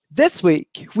This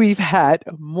week, we've had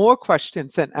more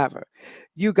questions than ever.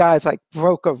 You guys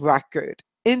broke a record.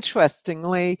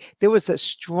 Interestingly, there was a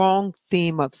strong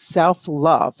theme of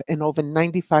self-love in over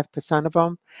 95% of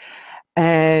them.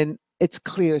 And it's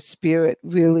clear Spirit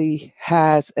really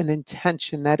has an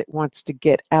intention that it wants to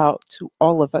get out to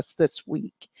all of us this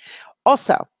week.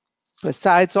 Also,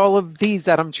 besides all of these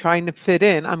that I'm trying to fit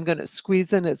in, I'm going to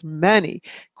squeeze in as many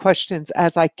questions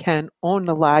as I can on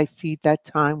the live feed that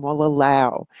time will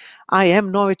allow. I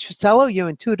am Nora Trisello, your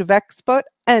intuitive expert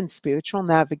and spiritual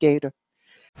navigator.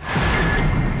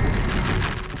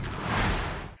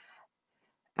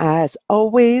 As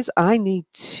always, I need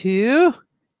to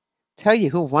tell you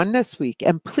who won this week.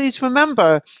 And please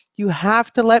remember, you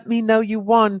have to let me know you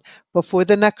won before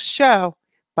the next show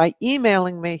by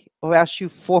emailing me, or else you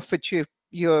forfeit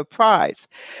your prize.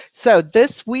 So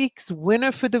this week's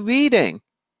winner for the reading,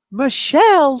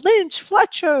 Michelle Lynch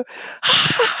Fletcher.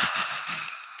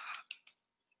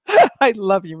 I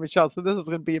love you, Michelle. So this is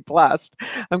going to be a blast.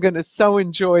 I'm going to so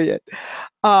enjoy it.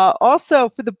 Also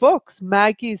for the books,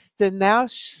 Maggie you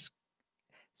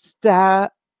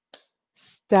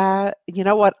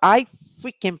know what? I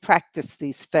freaking practice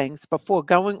these things before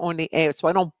going on the air so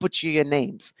I don't butcher your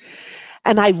names.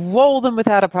 And I roll them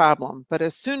without a problem. But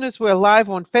as soon as we're live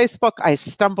on Facebook, I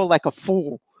stumble like a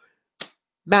fool.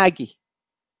 Maggie,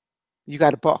 you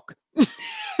got a book.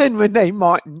 And Renee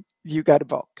Martin, you got a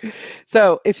book.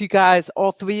 So if you guys,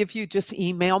 all three of you, just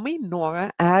email me,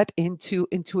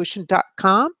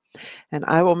 Nora@intuition.com. And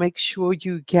I will make sure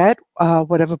you get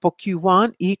whatever book you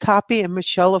want, e-copy, and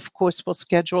Michelle, of course, will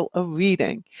schedule a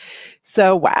reading.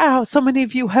 So, wow, so many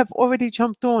of you have already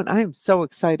jumped on. I am so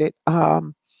excited.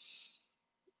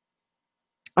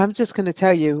 I'm just going to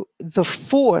tell you, the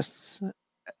force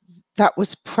that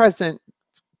was present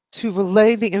to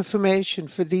relay the information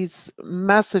for these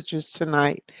messages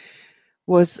tonight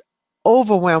was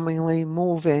overwhelmingly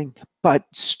moving, but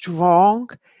strong,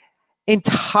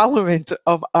 intolerant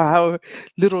of our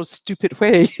little stupid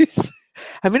ways.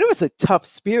 I mean, it was a tough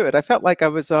spirit. I felt like I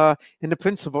was in the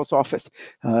principal's office.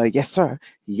 Yes, sir.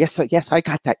 Yes, sir. Yes, I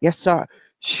got that. Yes, sir.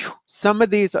 Some of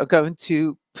these are going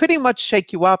to pretty much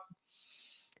shake you up,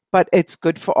 but it's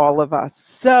good for all of us.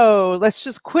 So let's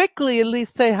just quickly at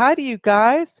least say hi to you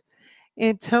guys.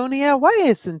 Antonia, why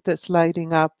isn't this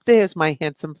lighting up? There's my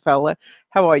handsome fella.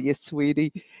 How are you,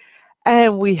 sweetie?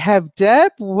 And we have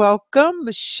Deb. Welcome.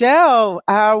 Michelle,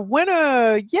 our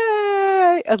winner.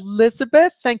 Yay.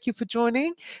 Elizabeth, thank you for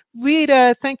joining.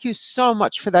 Rita, thank you so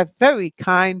much for that very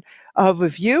kind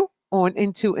review on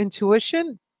Into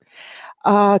Intuition.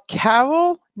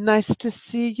 Carol, nice to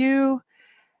see you.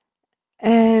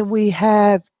 And we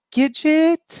have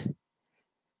Gidget.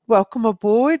 Welcome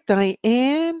aboard.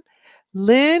 Diane.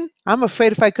 Lynn, I'm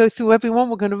afraid if I go through everyone,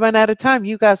 we're going to run out of time.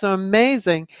 You guys are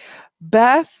amazing.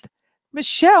 Beth,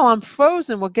 Michelle, I'm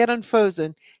frozen. We'll get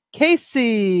unfrozen.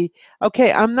 Casey,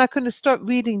 okay, I'm not going to start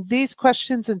reading these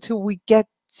questions until we get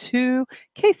to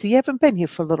Casey. You haven't been here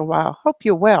for a little while. Hope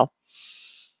you're well.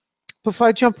 Before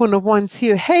I jump on the ones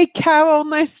here, hey, Carol,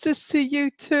 nice to see you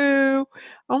too.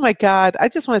 Oh my God, I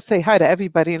just want to say hi to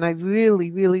everybody, and I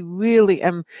really, really, really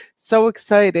am so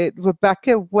excited.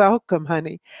 Rebecca, welcome,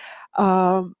 honey,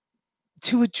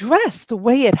 to address the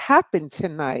way it happened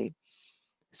tonight.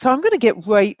 So I'm going to get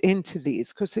right into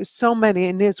these because there's so many,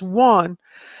 and there's one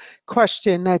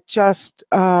question that just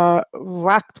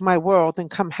rocked my world,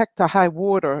 and come heck to high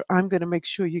water, I'm going to make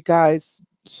sure you guys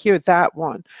hear that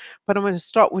one. But I'm going to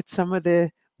start with some of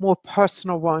the more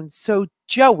personal ones. So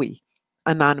Joey,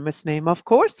 anonymous name, of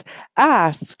course,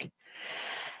 ask,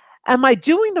 am I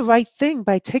doing the right thing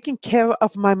by taking care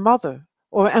of my mother,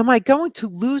 or am I going to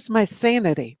lose my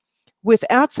sanity with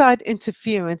outside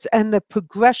interference and the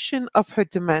progression of her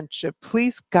dementia?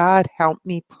 Please, God, help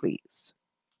me, please.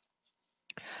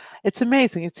 It's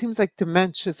amazing. It seems like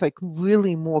dementia is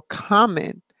really more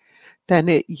common than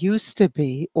it used to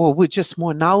be, or we're just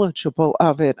more knowledgeable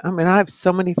of it. I mean, I have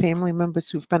so many family members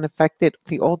who've been affected,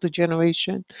 the older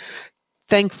generation.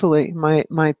 Thankfully,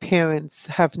 my parents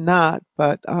have not,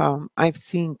 but I've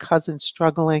seen cousins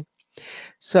struggling.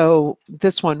 So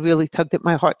this one really tugged at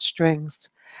my heartstrings.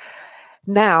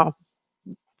 Now,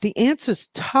 the answer's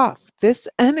tough. This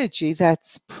energy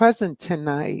that's present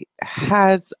tonight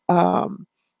has a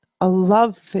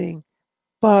loving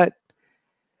but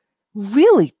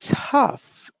really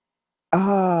tough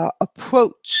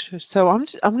approach. So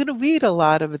I'm going to read a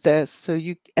lot of this so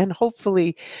you and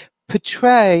hopefully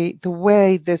portray the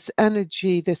way this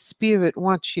energy, this spirit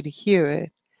wants you to hear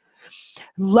it.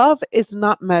 Love is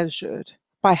not measured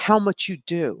by how much you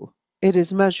do. It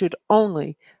is measured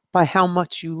only by how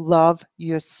much you love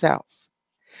yourself.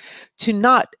 To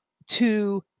not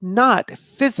to not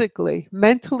physically,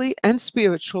 mentally, and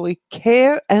spiritually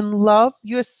care and love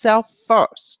yourself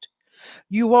first,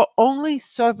 you are only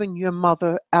serving your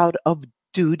mother out of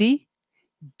duty,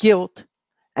 guilt,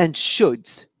 and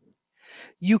shoulds.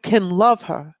 You can love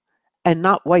her and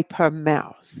not wipe her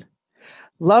mouth.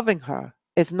 Loving her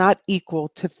is not equal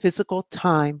to physical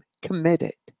time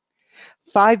committed.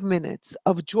 5 minutes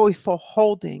of joyful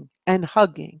holding and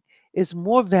hugging is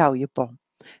more valuable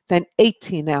than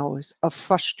 18 hours of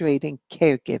frustrating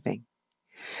caregiving.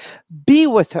 Be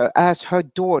with her as her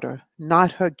daughter,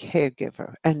 not her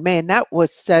caregiver. And man, that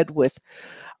was said with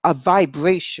a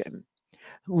vibration.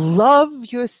 Love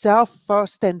yourself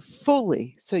first and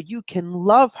fully so you can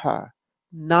love her,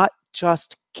 not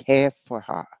just care for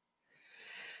her.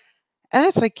 And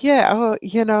it's like, yeah,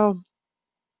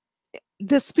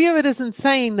 the spirit isn't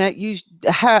saying that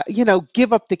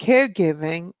give up the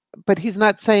caregiving, but he's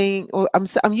not saying, or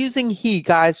I'm using he,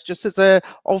 guys, just as a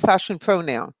old-fashioned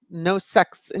pronoun, no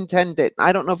sex intended.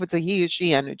 I don't know if it's a he or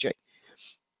she energy.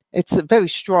 It's very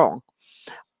strong,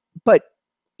 but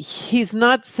he's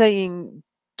not saying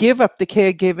give up the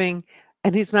caregiving,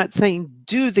 and he's not saying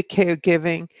do the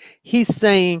caregiving. He's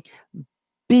saying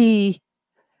be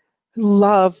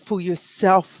love for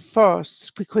yourself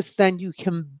first, because then you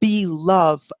can be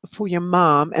love for your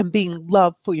mom, and being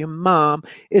love for your mom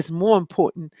is more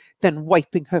important than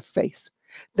wiping her face,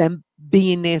 than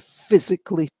being there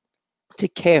physically to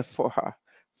care for her.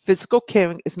 Physical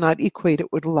caring is not equated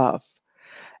with love.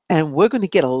 And we're going to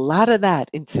get a lot of that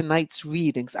in tonight's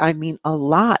readings. I mean, a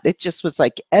lot. It just was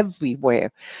like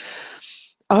everywhere.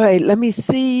 All right, let me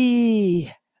see.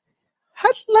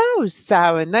 Hello,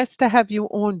 Sarah. Nice to have you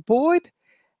on board.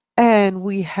 And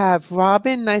we have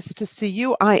Robin. Nice to see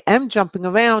you. I am jumping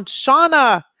around.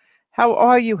 Shauna, how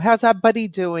are you? How's our buddy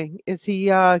doing? Is he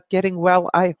getting well?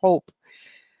 I hope.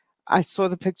 I saw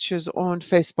the pictures on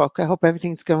Facebook. I hope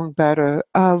everything's going better.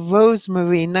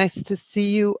 Rosemary, nice to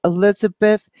see you.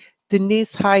 Elizabeth,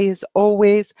 Denise, hi as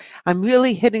always. I'm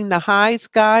really hitting the highs,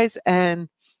 guys, and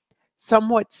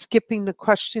somewhat skipping the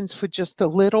questions for just a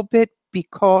little bit,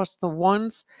 because the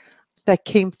ones that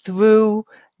came through,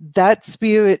 that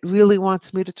spirit really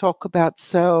wants me to talk about.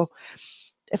 So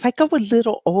if I go a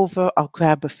little over, I'll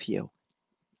grab a few.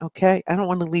 Okay? I don't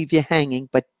want to leave you hanging,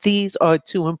 but these are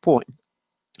too important.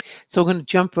 So we're going to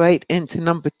jump right into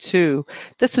number 2.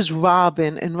 This is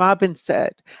Robin, and Robin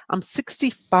said, I'm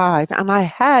 65, and I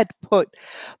had put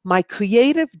my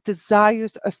creative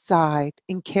desires aside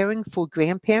in caring for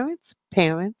grandparents,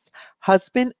 parents,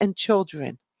 husband, and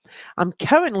children. I'm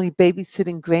currently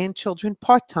babysitting grandchildren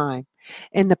part-time.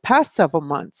 In the past several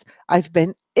months, I've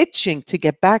been itching to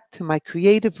get back to my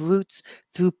creative roots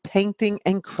through painting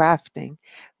and crafting.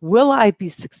 Will I be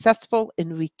successful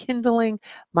in rekindling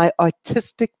my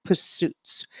artistic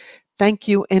pursuits? Thank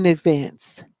you in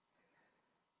advance.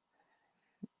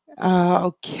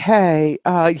 Okay.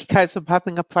 You guys are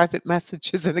popping up private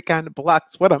messages, and it kind of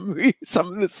blocks what I'm reading, some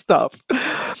of this stuff.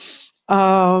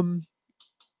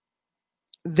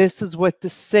 This is what the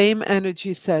same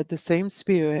energy said, the same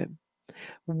spirit.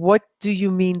 What do you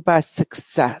mean by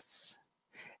success?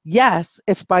 Yes,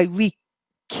 if by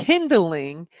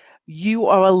rekindling, you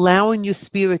are allowing your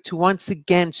spirit to once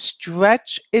again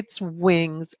stretch its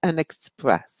wings and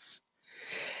express.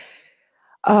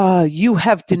 You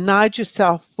have denied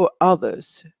yourself for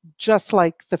others, just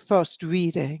like the first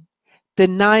reading.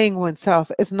 Denying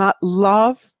oneself is not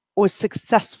love or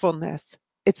successfulness.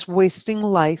 It's wasting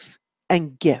life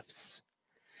and gifts.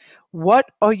 What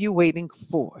are you waiting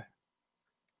for?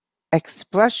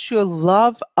 Express your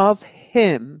love of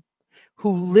Him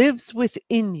who lives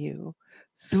within you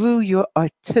through your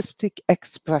artistic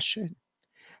expression.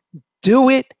 Do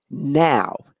it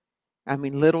now. I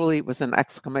mean, literally, it was an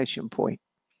exclamation point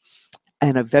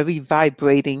and a very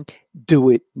vibrating, do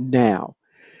it now.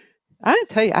 I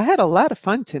tell you, I had a lot of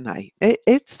fun tonight.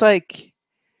 It's like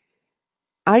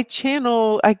I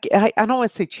channel, I don't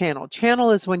want to say channel.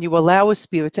 Channel is when you allow a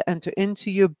spirit to enter into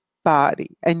your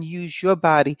body and use your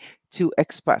body to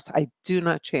express. I do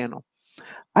not channel.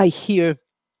 I hear,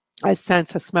 I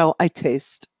sense, I smell, I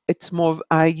taste. It's more,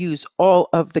 I use all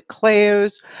of the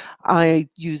clairs, I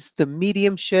use the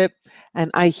mediumship, and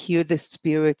I hear the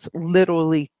spirits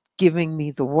literally giving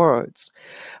me the words.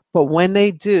 But when they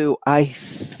do, I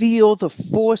feel the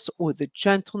force or the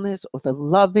gentleness or the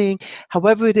loving,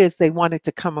 however it is they want it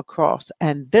to come across.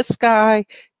 And this guy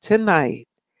tonight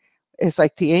is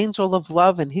like the angel of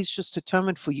love, and he's just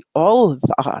determined for all of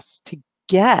us to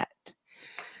get.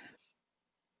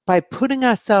 By putting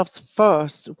ourselves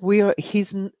first,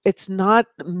 it's not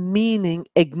meaning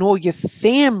ignore your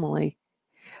family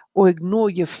or ignore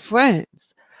your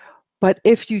friends, But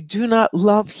if you do not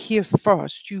love here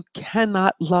first, you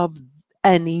cannot love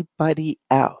anybody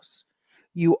else.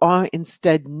 You are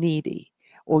instead needy,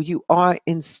 or you are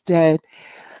instead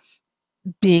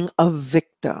being a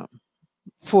victim.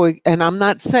 And I'm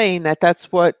not saying that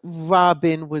that's what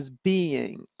Robin was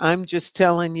being. I'm just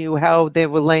telling you how they're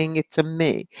relaying it to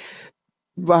me.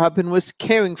 Robin was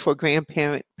caring for a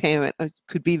grandparent, parent. It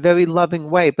could be a very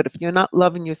loving way, but if you're not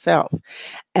loving yourself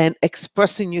and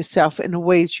expressing yourself in the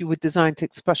ways you were designed to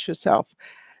express yourself,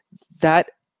 that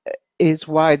is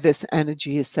why this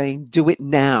energy is saying, do it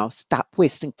now. Stop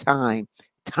wasting time.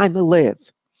 Time to live.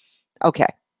 Okay.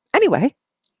 Anyway,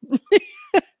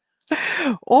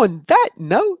 on that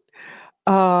note,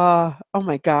 oh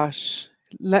my gosh,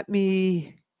 let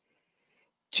me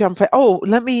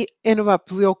let me interrupt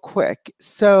real quick.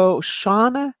 So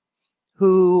Shauna,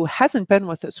 who hasn't been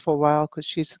with us for a while because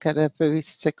she's got a very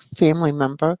sick family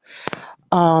member,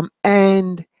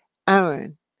 and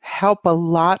Aaron help a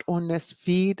lot on this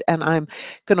feed, and I'm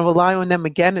going to rely on them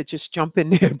again to just jump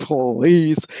in there,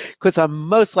 please, because I'm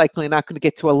most likely not going to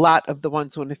get to a lot of the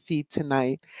ones on the feed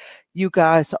tonight. You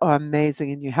guys are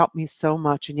amazing, and you help me so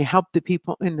much, and you help the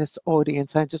people in this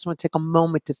audience. I just want to take a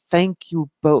moment to thank you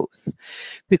both,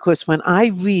 because when I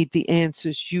read the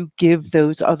answers you give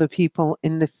those other people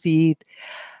in the feed,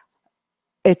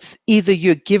 it's either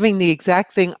you're giving the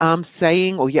exact thing I'm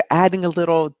saying or you're adding a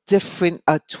little different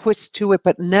twist to it,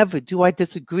 but never do I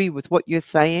disagree with what you're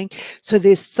saying. So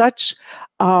there's such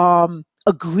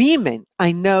agreement.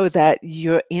 I know that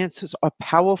your answers are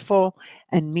powerful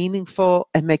and meaningful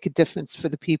and make a difference for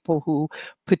the people who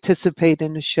participate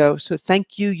in the show. So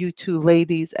thank you, you two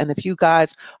ladies. And if you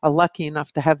guys are lucky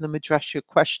enough to have them address your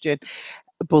question,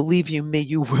 believe you me,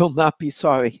 you will not be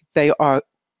sorry. They are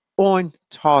on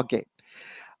target.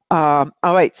 All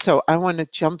right, so I want to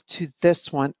jump to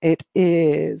this one. It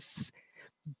is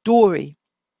Dory.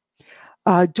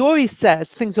 Dory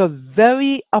says, things are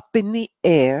very up in the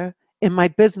air in my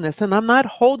business, and I'm not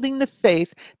holding the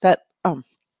faith that, and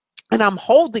I'm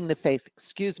holding the faith,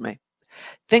 excuse me.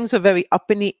 Things are very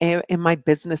up in the air in my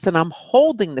business, and I'm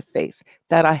holding the faith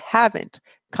that I haven't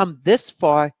come this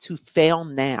far to fail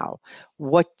now.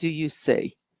 What do you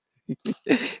see?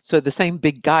 So the same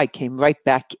big guy came right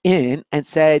back in and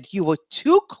said, you were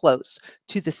too close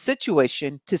to the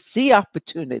situation to see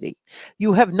opportunity.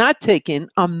 You have not taken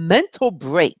a mental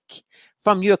break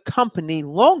from your company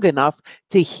long enough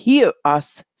to hear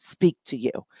us speak to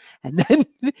you. And then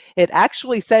it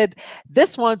actually said,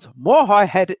 this one's more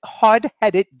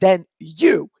hard-headed than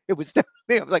you. It was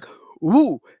me. I was like,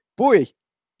 ooh, boy,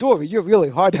 Dory, you're really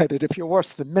hard-headed if you're worse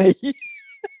than me.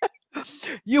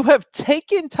 You have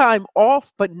taken time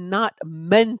off, but not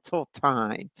mental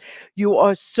time. You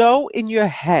are so in your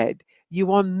head,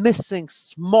 you are missing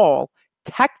small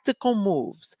tactical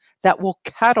moves that will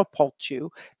catapult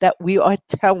you, that we are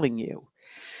telling you.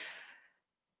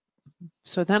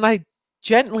 So then I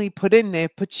gently put in there,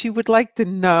 but she would like to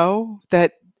know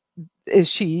that, is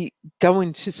she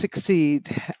going to succeed?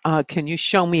 Can you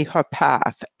show me her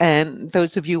path? And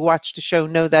those of you who watch the show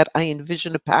know that I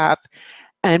envision a path,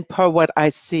 and per what I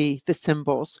see, the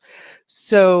symbols.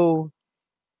 So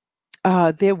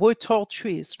there were tall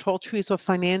trees. Tall trees are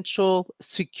financial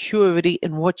security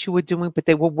in what you were doing, but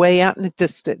they were way out in the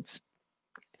distance.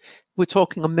 We're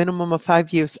talking a minimum of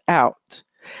 5 years out.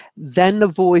 Then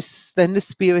the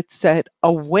spirit said,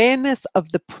 awareness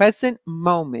of the present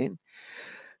moment,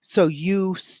 so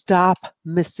you stop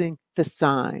missing the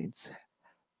signs.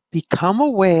 Become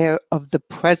aware of the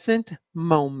present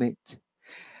moment.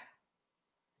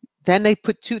 Then they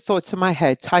put two thoughts in my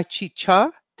head. Tai Chi Cha.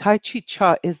 Tai Chi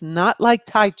Cha is not like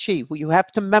Tai Chi, where you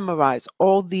have to memorize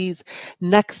all these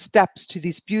next steps to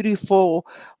these beautiful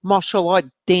martial art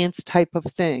dance type of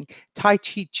thing. Tai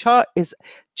Chi Cha is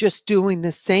just doing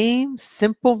the same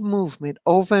simple movement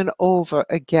over and over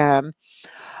again.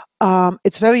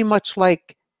 It's very much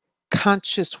like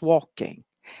conscious walking.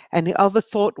 And the other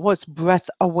thought was breath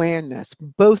awareness.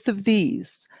 Both of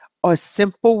these are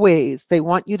simple ways. They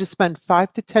want you to spend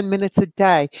 5 to 10 minutes a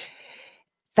day.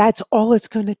 That's all it's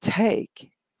going to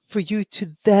take for you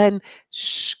to then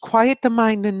quiet the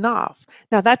mind enough.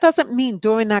 Now, that doesn't mean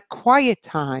during that quiet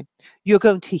time, you're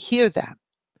going to hear them,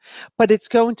 but it's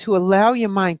going to allow your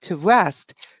mind to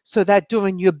rest so that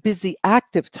during your busy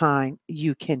active time,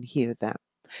 you can hear them.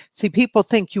 See, people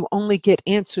think you only get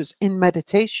answers in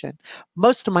meditation.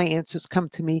 Most of my answers come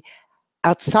to me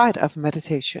outside of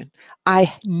meditation.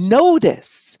 I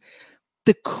notice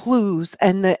the clues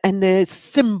and the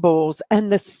symbols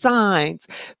and the signs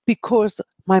because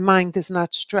my mind is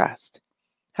not stressed.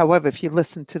 However, if you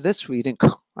listen to this reading,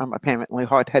 I'm apparently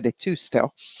hard-headed too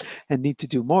still and need to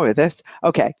do more of this.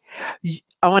 Okay,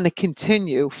 I want to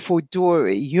continue for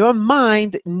Dory. Your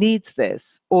mind needs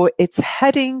this, or it's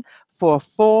heading for a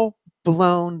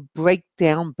full-blown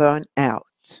breakdown, burnout.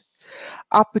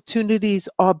 Opportunities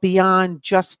are beyond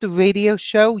just the radio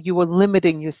show. You are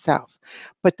limiting yourself.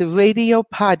 But the radio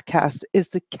podcast is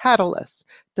the catalyst,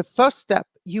 the first step.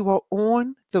 You are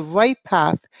on the right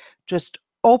path. Just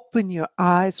open your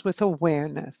eyes with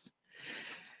awareness.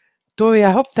 Dory,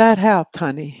 I hope that helped,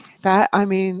 honey. I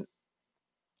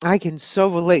can so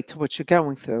relate to what you're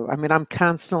going through. I'm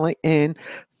constantly in,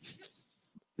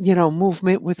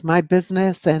 movement with my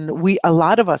business, and a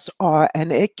lot of us are,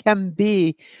 and it can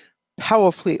be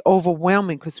powerfully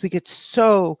overwhelming because we get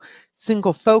so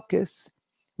single focused.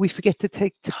 We forget to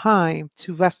take time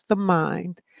to rest the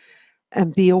mind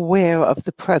and be aware of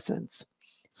the presence.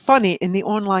 Funny, in the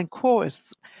online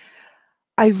course,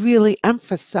 I really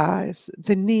emphasize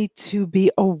the need to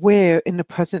be aware in the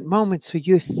present moment so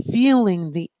you're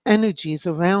feeling the energies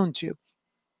around you.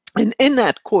 And in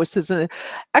that course is an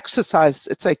exercise.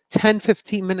 It's like 10,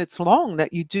 15 minutes long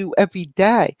that you do every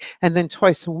day and then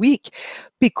twice a week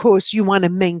because you want to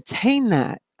maintain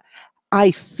that.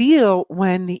 I feel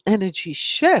when the energy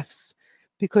shifts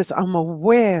because I'm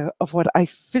aware of what I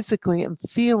physically am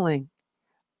feeling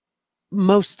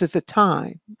most of the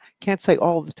time. Can't say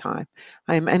all the time.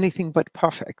 I am anything but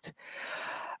perfect.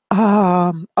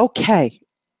 Okay.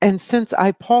 And since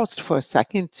I paused for a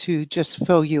second to just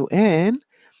fill you in,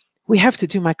 we have to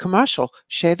do my commercial.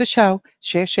 Share the show.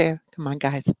 Share. Come on,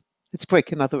 guys. Let's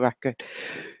break another record.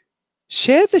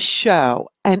 Share the show.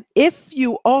 And if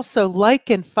you also like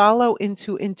and follow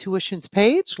Into Intuition's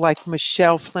page, like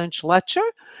Michelle Flinch-Letcher,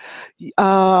 you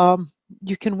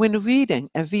can win a reading.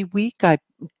 Every week I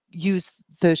use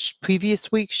the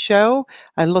previous week's show.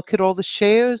 I look at all the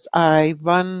shares. I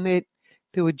run it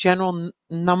through a general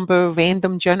number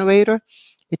random generator.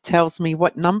 It tells me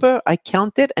what number, I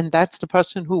count it, and that's the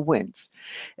person who wins.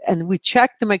 And we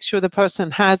check to make sure the person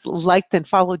has liked and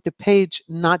followed the page,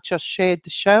 not just shared the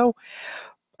show.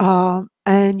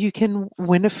 And you can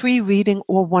win a free reading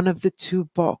or one of the 2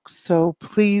 books. So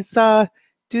please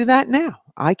do that now.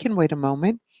 I can wait a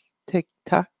moment. Tick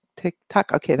tock, tick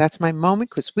tock. Okay, that's my moment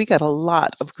because we got a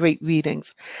lot of great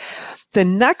readings. The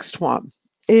next one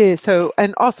is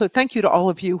and also thank you to all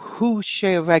of you who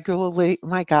share regularly.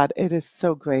 My God, it is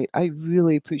so great. I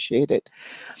really appreciate it.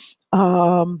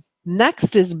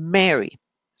 Next is Mary.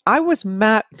 I was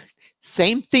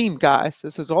same theme, guys.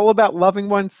 This is all about loving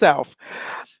oneself.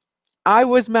 I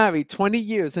was married 20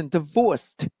 years and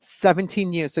divorced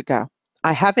 17 years ago.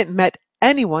 I haven't met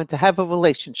anyone to have a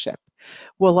relationship.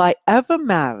 Will I ever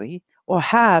marry or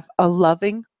have a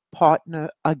loving partner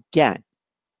again?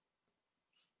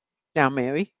 Now,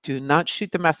 Mary, do not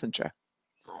shoot the messenger.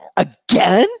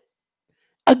 Again?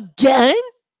 Again?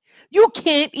 You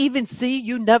can't even see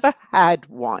you never had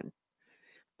one.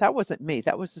 That wasn't me.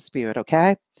 That was the spirit,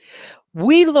 okay?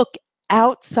 We look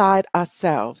outside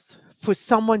ourselves for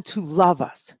someone to love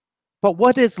us. But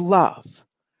what is love?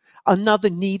 Another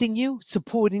needing you,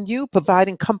 supporting you,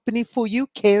 providing company for you,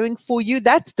 caring for you.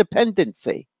 That's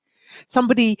dependency.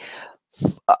 Somebody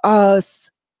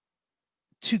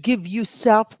to give you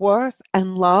self-worth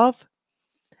and love.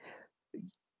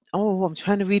 Oh, I'm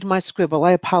trying to read my scribble.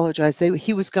 I apologize.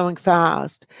 He was going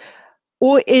fast.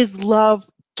 Or is love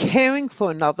caring for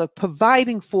another,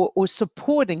 providing for or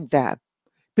supporting them?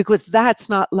 Because that's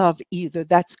not love either.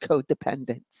 That's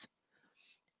codependence.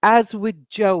 As with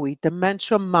Joey,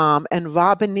 dementia mom, and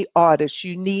Robin the artist,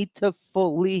 you need to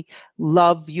fully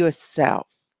love yourself.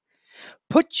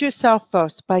 Put yourself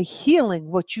first by healing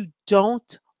what you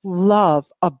don't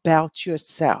love about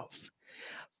yourself.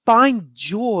 Find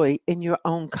joy in your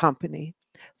own company.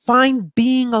 Find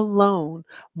being alone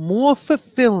more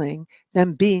fulfilling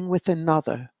than being with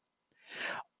another.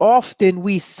 Often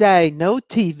we say, no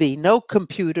TV, no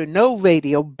computer, no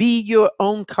radio, be your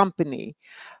own company.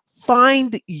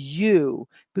 Find you,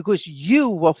 because you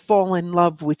will fall in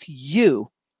love with you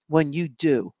when you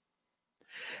do.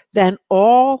 Then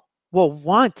all will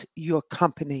want your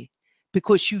company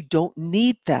because you don't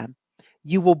need them.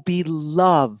 You will be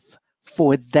love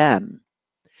for them.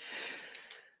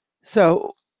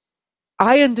 So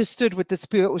I understood what the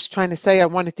spirit was trying to say. I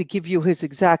wanted to give you his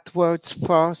exact words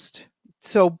first.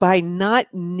 So by not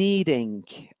needing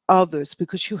others,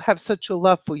 because you have such a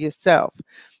love for yourself,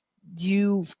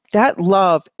 that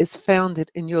love is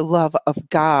founded in your love of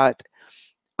God.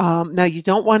 Now, you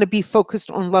don't want to be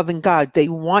focused on loving God. They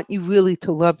want you really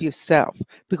to love yourself,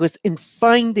 because in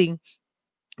finding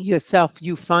yourself,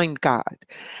 you find God.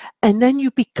 And then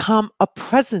you become a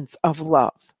presence of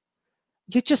love.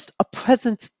 You're just a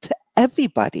presence to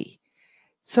everybody.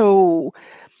 So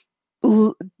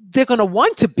they're going to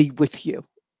want to be with you,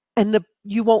 and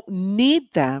you won't need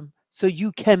them, so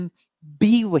you can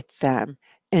be with them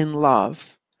in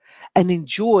love and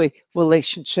enjoy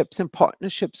relationships and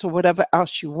partnerships or whatever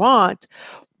else you want,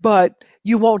 but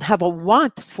you won't have a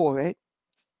want for it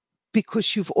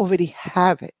because you've already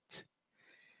have it.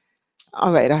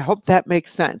 All right, I hope that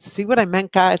makes sense. See what I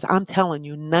meant, guys? I'm telling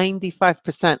you,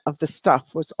 95% of the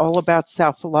stuff was all about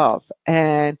self-love.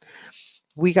 And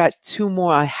we got 2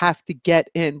 more I have to get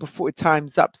in before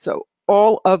time's up. So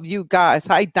all of you guys,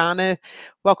 hi Donna,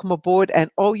 welcome aboard.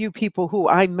 And all you people who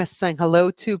I miss saying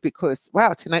hello to, because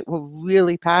wow, tonight we're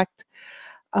really packed.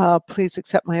 Please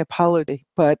accept my apology.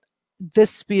 But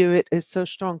this spirit is so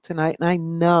strong tonight, and I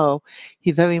know he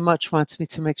very much wants me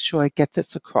to make sure I get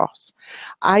this across.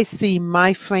 I see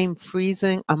my frame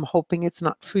freezing. I'm hoping it's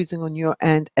not freezing on your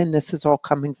end, and this is all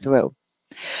coming through.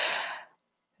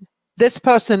 This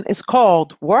person is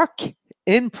called Work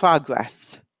in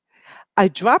Progress. I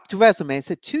dropped resumes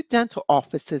at 2 dental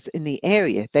offices in the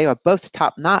area. They are both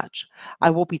top notch. I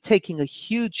will be taking a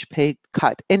huge pay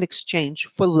cut in exchange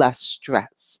for less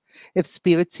stress. If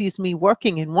Spirit sees me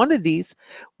working in one of these,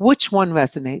 which one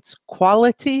resonates?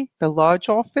 Quality, the large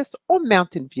office, or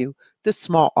Mountain View, the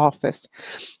small office?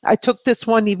 I took this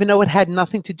one, even though it had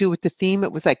nothing to do with the theme.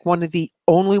 It was like one of the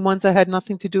only ones that had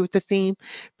nothing to do with the theme,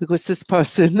 because this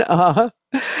person,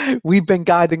 we've been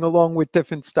guiding along with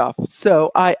different stuff.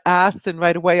 So I asked, and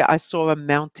right away I saw a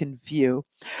Mountain View.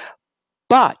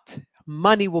 But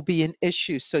money will be an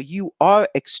issue. So you are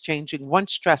exchanging one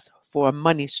stress for a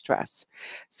money stress.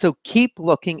 So keep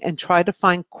looking and try to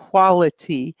find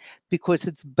quality, because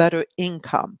it's better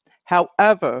income.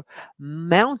 However,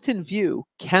 Mountain View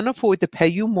can afford to pay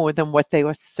you more than what they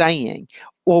are saying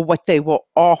or what they will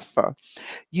offer.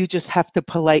 You just have to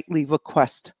politely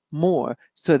request more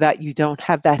so that you don't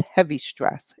have that heavy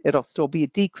stress. It'll still be a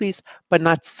decrease, but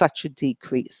not such a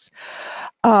decrease.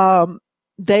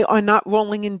 They are not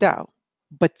rolling in dough,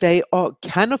 but they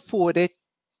can afford it,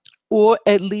 or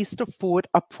at least afford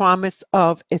a promise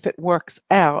of, if it works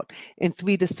out in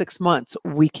 3 to 6 months,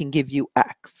 we can give you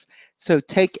X. So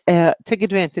take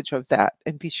advantage of that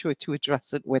and be sure to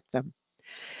address it with them.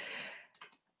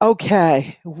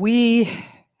 Okay, we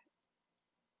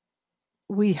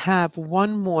have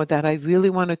one more that I really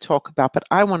want to talk about, but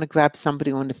I want to grab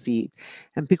somebody on the feed.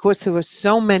 And because there are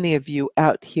so many of you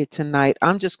out here tonight,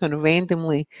 I'm just going to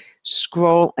randomly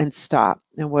scroll and stop.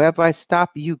 And wherever I stop,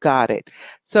 you got it.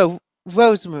 So,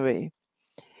 Rosemary,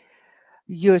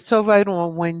 you're so right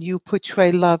on. When you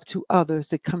portray love to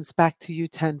others, it comes back to you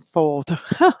tenfold.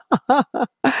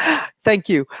 Thank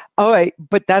you. All right,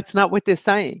 but that's not what they're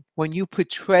saying. When you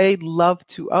portray love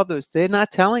to others, they're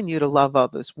not telling you to love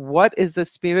others. What is the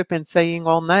Spirit been saying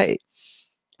all night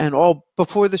and all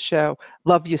before the show?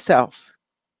 Love yourself.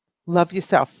 Love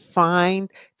yourself.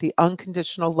 Find the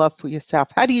unconditional love for yourself.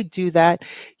 How do you do that?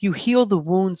 You heal the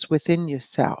wounds within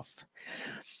yourself.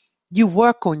 You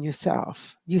work on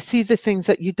yourself. You see the things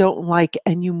that you don't like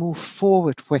and you move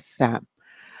forward with them.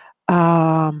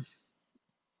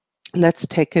 Let's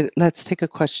take a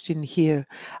question here.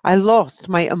 I lost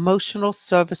my emotional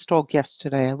service dog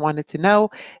yesterday. I wanted to know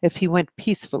if he went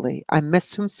peacefully. I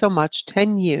missed him so much.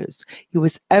 10 years. He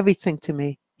was everything to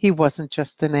me. He wasn't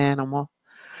just an animal.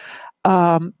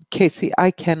 Casey, I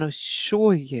can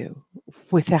assure you,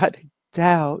 without a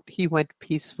doubt, he went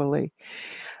peacefully.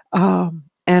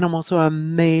 Animals are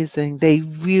amazing. They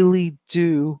really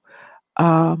do.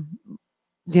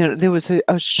 There was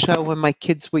a show when my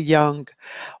kids were young,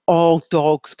 All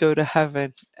Dogs Go to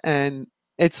Heaven. And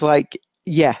it's like,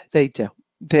 yeah, they do.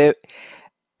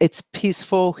 It's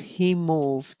peaceful. He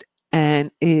moved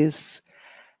and is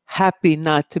happy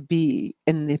not to be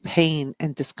in the pain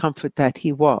and discomfort that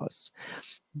he was.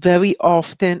 Very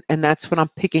often, and that's what I'm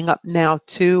picking up now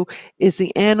too, is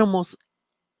the animals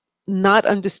not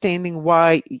understanding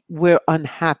why we're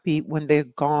unhappy when they're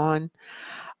gone.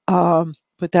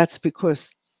 But that's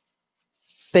because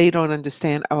they don't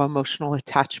understand our emotional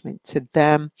attachment to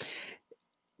them.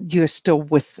 You're still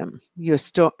with them. You're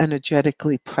still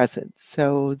energetically present.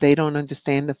 So they don't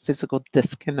understand the physical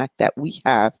disconnect that we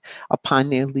have upon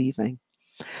their leaving.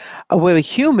 Where a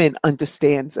human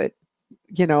understands it,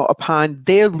 upon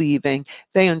their leaving,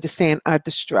 they understand our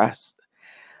distress.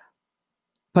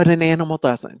 But an animal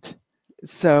doesn't.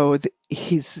 So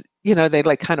they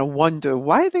like kind of wonder,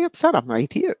 why are they upset? I'm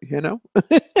right here,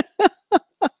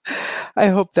 I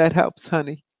hope that helps,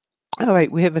 honey. All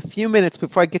right, we have a few minutes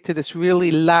before I get to this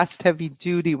really last heavy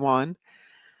duty one.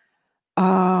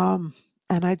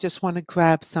 And I just want to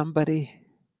grab somebody.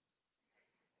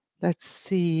 Let's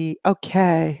see.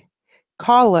 Okay.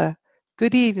 Carla,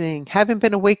 good evening. Haven't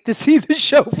been awake to see the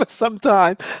show for some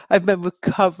time. I've been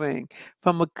recovering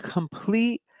from a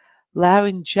complete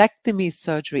laryngectomy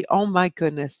surgery. Oh my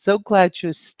goodness. So glad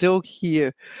you're still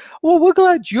here. Well, we're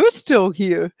glad you're still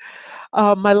here.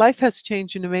 My life has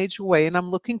changed in a major way, and I'm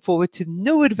looking forward to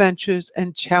new adventures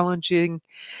and challenging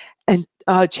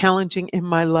in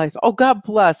my life. Oh, God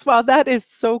bless. Wow, that is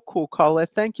so cool, Carla.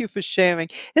 Thank you for sharing.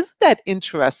 Isn't that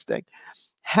interesting?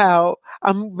 How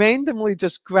I'm randomly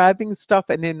just grabbing stuff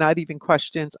and they're not even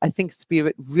questions. I think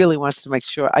Spirit really wants to make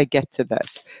sure I get to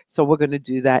this. So we're going to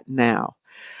do that now.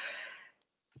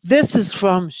 This is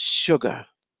from Sugar.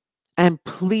 And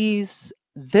please,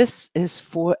 this is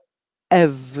for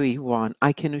everyone.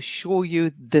 I can assure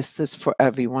you this is for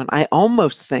everyone. I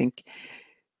almost think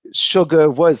Sugar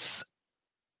was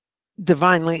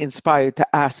divinely inspired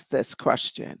to ask this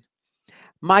question.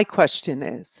 My question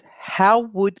is, how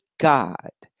would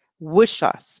God wish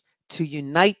us to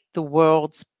unite the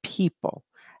world's people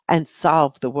and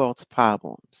solve the world's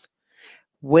problems?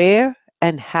 Where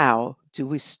and how do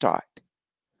we start?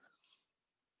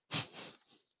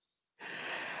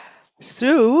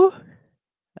 So,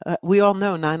 we all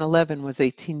know 9/11 was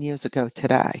 18 years ago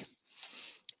today.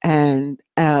 And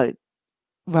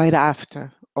right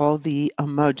after, all the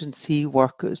emergency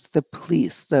workers, the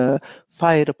police, the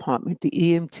fire department, the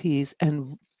EMTs,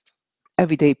 and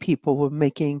everyday people were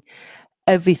making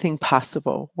everything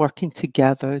possible, working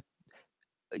together,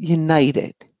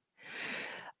 united.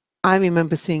 I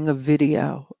remember seeing a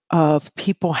video of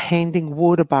people handing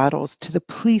water bottles to the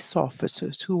police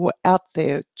officers who were out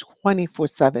there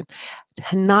 24/7,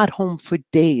 not home for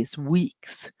days,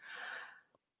 weeks.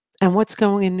 And what's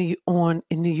going on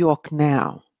in New York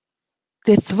now?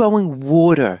 They're throwing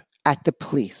water at the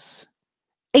police.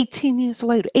 18 years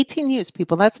later, 18 years,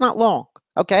 people, that's not long,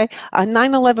 okay?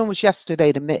 9/11 was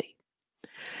yesterday to me.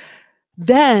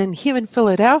 Then here in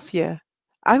Philadelphia,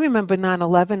 I remember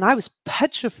 9/11, I was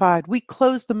petrified. We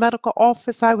closed the medical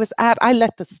office I was at. I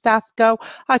let the staff go.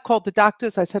 I called the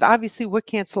doctors. I said, obviously, we're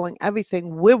canceling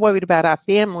everything. We're worried about our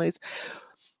families.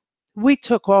 We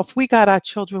took off. We got our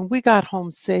children. We got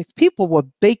home safe. People were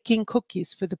baking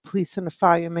cookies for the police and the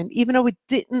firemen, even though it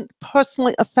didn't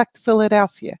personally affect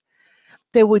Philadelphia.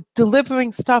 They were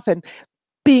delivering stuff and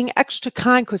being extra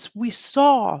kind because we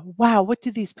saw, wow, what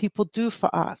did these people do for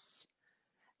us?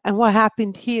 And what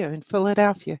happened here in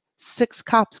Philadelphia? 6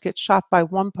 cops get shot by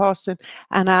one person,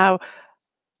 and our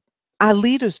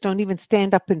leaders don't even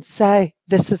stand up and say,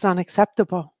 this is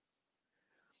unacceptable.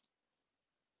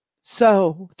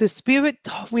 So the Spirit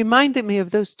reminded me of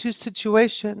those two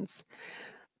situations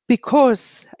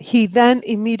because he then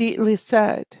immediately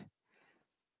said,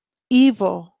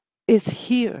 evil is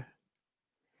here.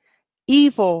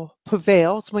 Evil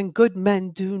prevails when good men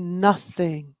do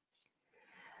nothing.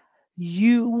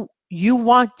 You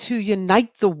want to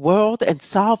unite the world and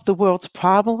solve the world's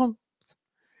problems?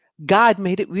 God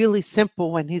made it really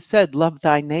simple when he said, love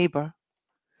thy neighbor.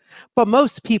 But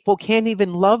most people can't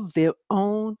even love their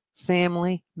own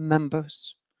family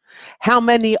members. How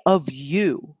many of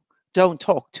you don't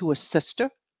talk to a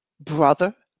sister,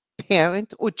 brother,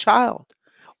 parent, or child?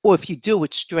 Or if you do,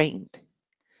 it's strained.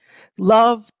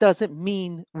 Love doesn't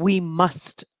mean we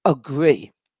must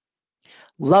agree.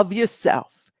 Love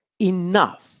yourself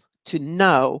enough to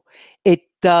know it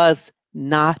does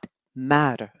not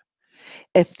matter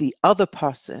if the other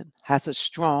person has a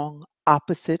strong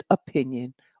opposite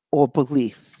opinion or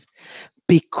belief,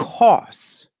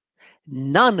 because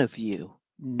none of you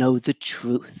know the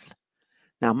truth.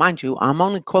 Now, mind you, I'm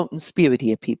only quoting Spirit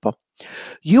here, people.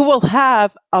 You will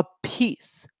have a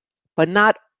piece, but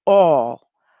not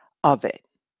all of it.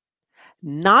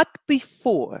 Not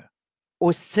before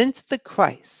or since the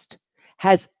Christ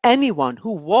has anyone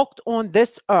who walked on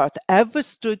this earth ever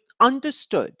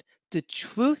understood the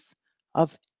truth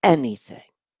of anything.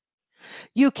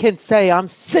 You can say, I'm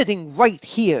sitting right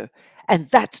here, and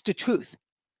that's the truth.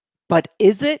 But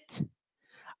is it?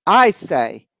 I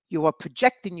say you are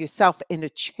projecting yourself in a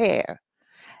chair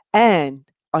and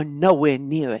are nowhere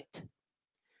near it.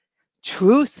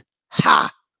 Truth?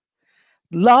 Ha!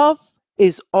 Love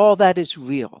is all that is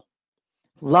real.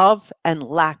 Love and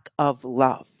lack of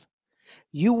love.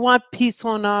 You want peace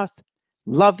on earth?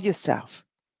 Love yourself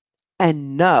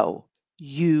and know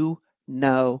you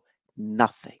know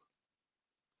nothing.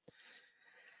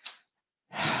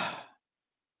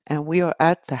 And we are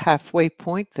at the halfway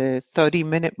point, the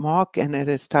 30-minute mark, and it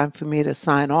is time for me to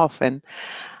sign off. And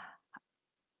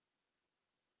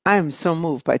I am so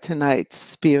moved by tonight's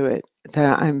spirit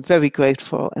that I'm very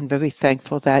grateful and very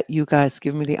thankful that you guys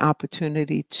give me the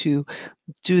opportunity to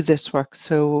do this work.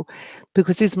 So,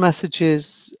 because these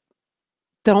messages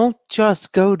don't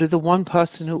just go to the one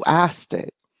person who asked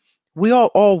it. We are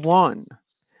all one.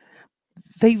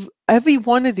 Every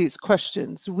one of these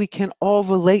questions we can all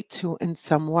relate to in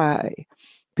some way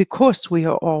because we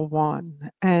are all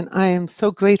one. And I am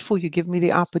so grateful you give me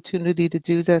the opportunity to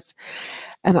do this.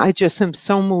 And I just am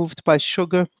so moved by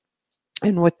sugar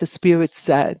and what the Spirit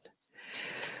said.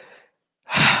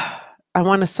 I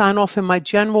want to sign off in my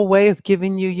general way of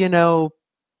giving you,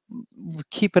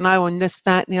 keep an eye on this,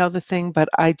 that, and the other thing, but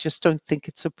I just don't think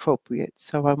it's appropriate.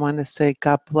 So I want to say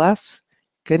God bless,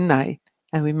 good night,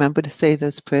 and remember to say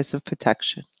those prayers of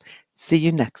protection. See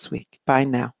you next week. Bye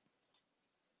now.